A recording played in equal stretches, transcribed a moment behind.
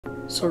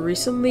So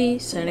recently,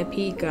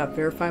 Centipede got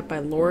verified by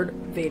Lord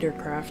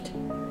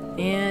Vadercraft,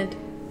 and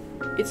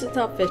it's a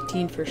top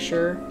 15 for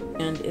sure.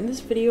 And in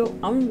this video,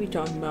 I'm going to be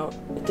talking about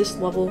if this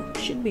level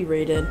should be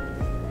rated.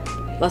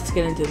 Let's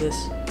get into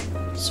this.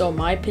 So in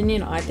my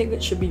opinion, I think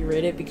it should be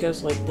rated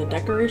because like the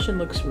decoration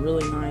looks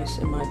really nice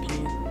in my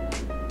opinion.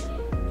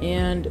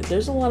 And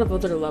there's a lot of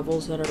other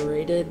levels that are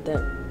rated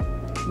that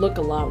look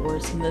a lot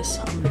worse than this,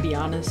 I'm gonna be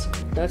honest.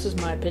 That's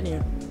just my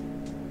opinion.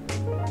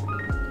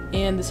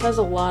 And this has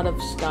a lot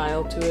of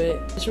style to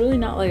it. It's really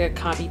not like a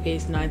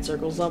copy-paste 9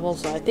 circles level,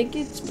 so I think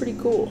it's pretty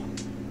cool.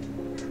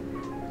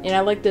 And I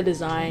like the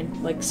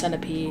design, like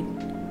Centipede.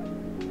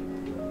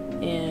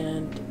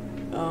 And,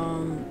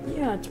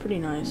 yeah, it's pretty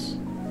nice.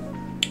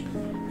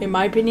 In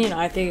my opinion,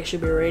 I think it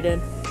should be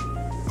rated.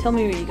 Tell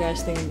me what you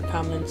guys think in the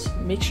comments.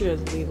 Make sure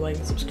to leave a like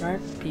and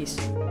subscribe. Peace.